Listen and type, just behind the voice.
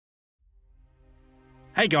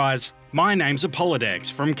Hey guys, my name's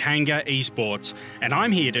Paladins from Kanga Esports, and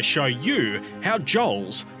I'm here to show you how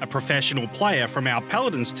Joels, a professional player from our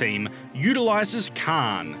Paladins team, utilises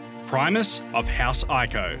Khan, Primus of House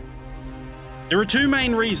Ico. There are two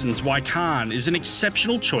main reasons why Khan is an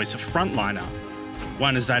exceptional choice of frontliner.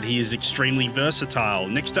 One is that he is extremely versatile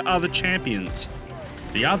next to other champions.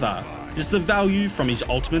 The other is the value from his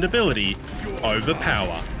ultimate ability,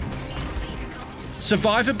 Overpower.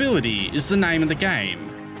 Survivability is the name of the game,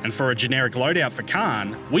 and for a generic loadout for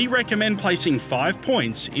Khan, we recommend placing 5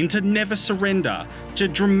 points into Never Surrender to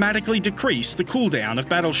dramatically decrease the cooldown of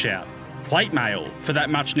Battle Shout, Plate Mail for that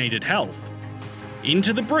much needed health,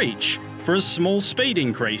 Into the Breach for a small speed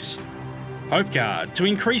increase, Hope Guard to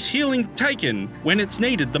increase healing taken when it's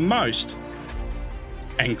needed the most,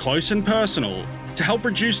 and Close and Personal to help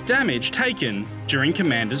reduce damage taken during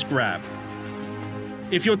Commander's Grab.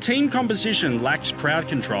 If your team composition lacks crowd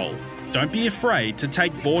control, don't be afraid to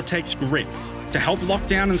take Vortex Grip to help lock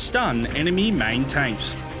down and stun enemy main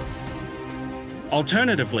tanks.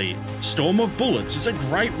 Alternatively, Storm of Bullets is a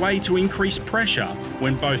great way to increase pressure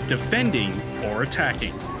when both defending or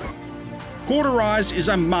attacking. Cauterize is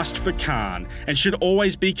a must for Khan and should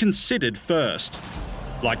always be considered first.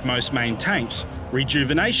 Like most main tanks,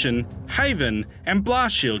 Rejuvenation, Haven, and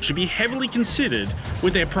Blast Shield should be heavily considered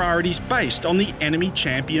with their priorities based on the enemy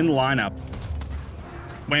champion lineup.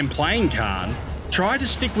 When playing Khan, try to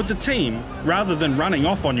stick with the team rather than running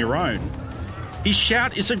off on your own. His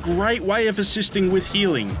shout is a great way of assisting with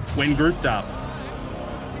healing when grouped up.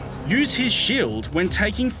 Use his shield when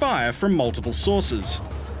taking fire from multiple sources.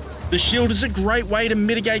 The shield is a great way to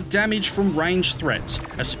mitigate damage from ranged threats,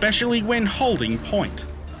 especially when holding point.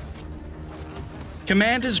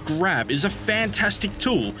 Commander's Grab is a fantastic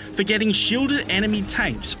tool for getting shielded enemy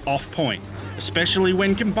tanks off point, especially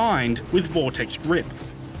when combined with Vortex Grip.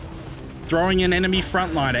 Throwing an enemy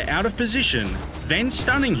frontliner out of position, then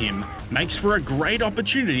stunning him, makes for a great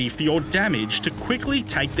opportunity for your damage to quickly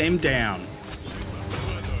take them down.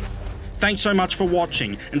 Thanks so much for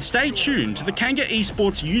watching, and stay tuned to the Kanga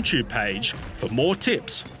Esports YouTube page for more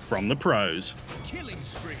tips from the pros. Killing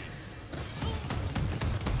spree.